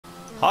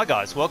Hi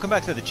guys, welcome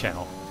back to the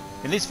channel.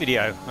 In this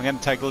video, I'm going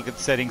to take a look at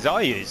the settings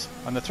I use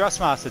on the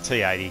Thrustmaster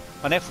T80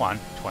 on F1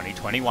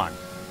 2021.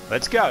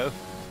 Let's go!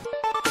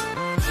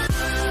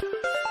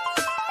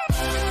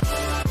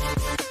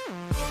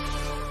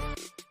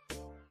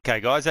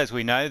 Okay guys, as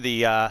we know,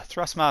 the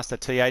Thrustmaster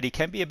T80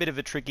 can be a bit of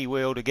a tricky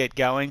wheel to get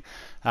going.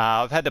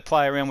 I've had to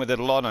play around with it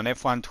a lot on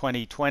F1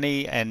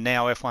 2020 and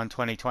now F1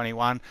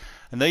 2021.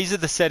 And these are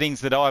the settings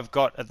that I've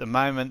got at the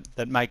moment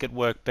that make it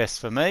work best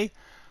for me.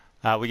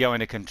 We go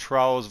into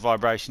controls,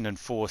 vibration and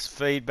force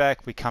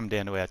feedback. We come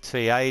down to our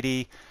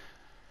T80.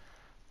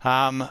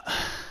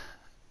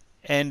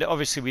 And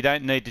obviously we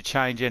don't need to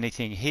change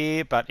anything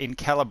here, but in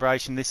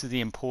calibration, this is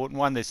the important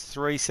one. There's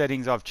three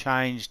settings I've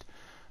changed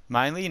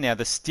mainly. Now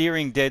the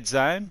steering dead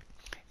zone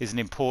is an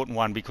important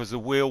one because the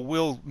wheel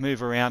will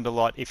move around a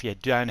lot if you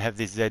don't have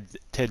this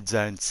dead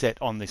zone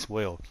set on this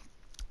wheel.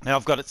 Now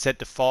I've got it set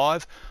to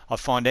 5. I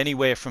find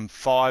anywhere from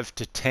 5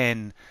 to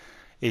 10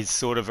 is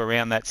sort of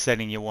around that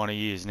setting you want to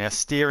use. Now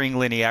steering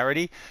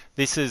linearity,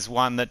 this is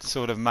one that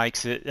sort of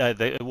makes it,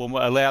 it will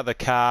allow the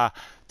car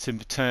to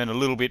turn a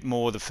little bit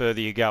more the further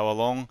you go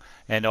along,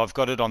 and I've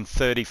got it on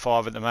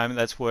 35 at the moment.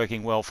 That's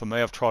working well for me.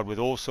 I've tried with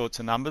all sorts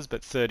of numbers,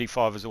 but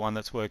 35 is the one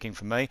that's working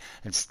for me.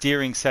 And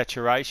steering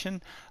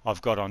saturation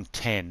I've got on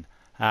 10.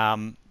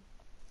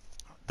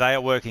 They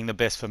are working the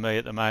best for me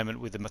at the moment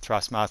with the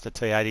Thrustmaster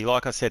T80.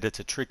 Like I said, it's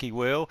a tricky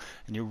wheel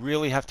and you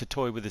really have to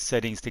toy with the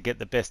settings to get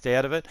the best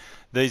out of it.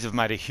 These have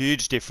made a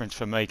huge difference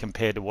for me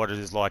compared to what it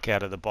is like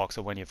out of the box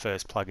or when you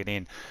first plug it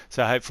in.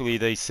 So hopefully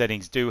these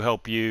settings do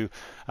help you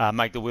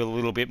make the wheel a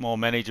little bit more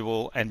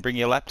manageable and bring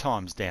your lap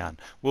times down.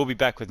 We'll be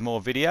back with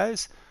more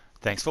videos.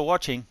 Thanks for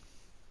watching.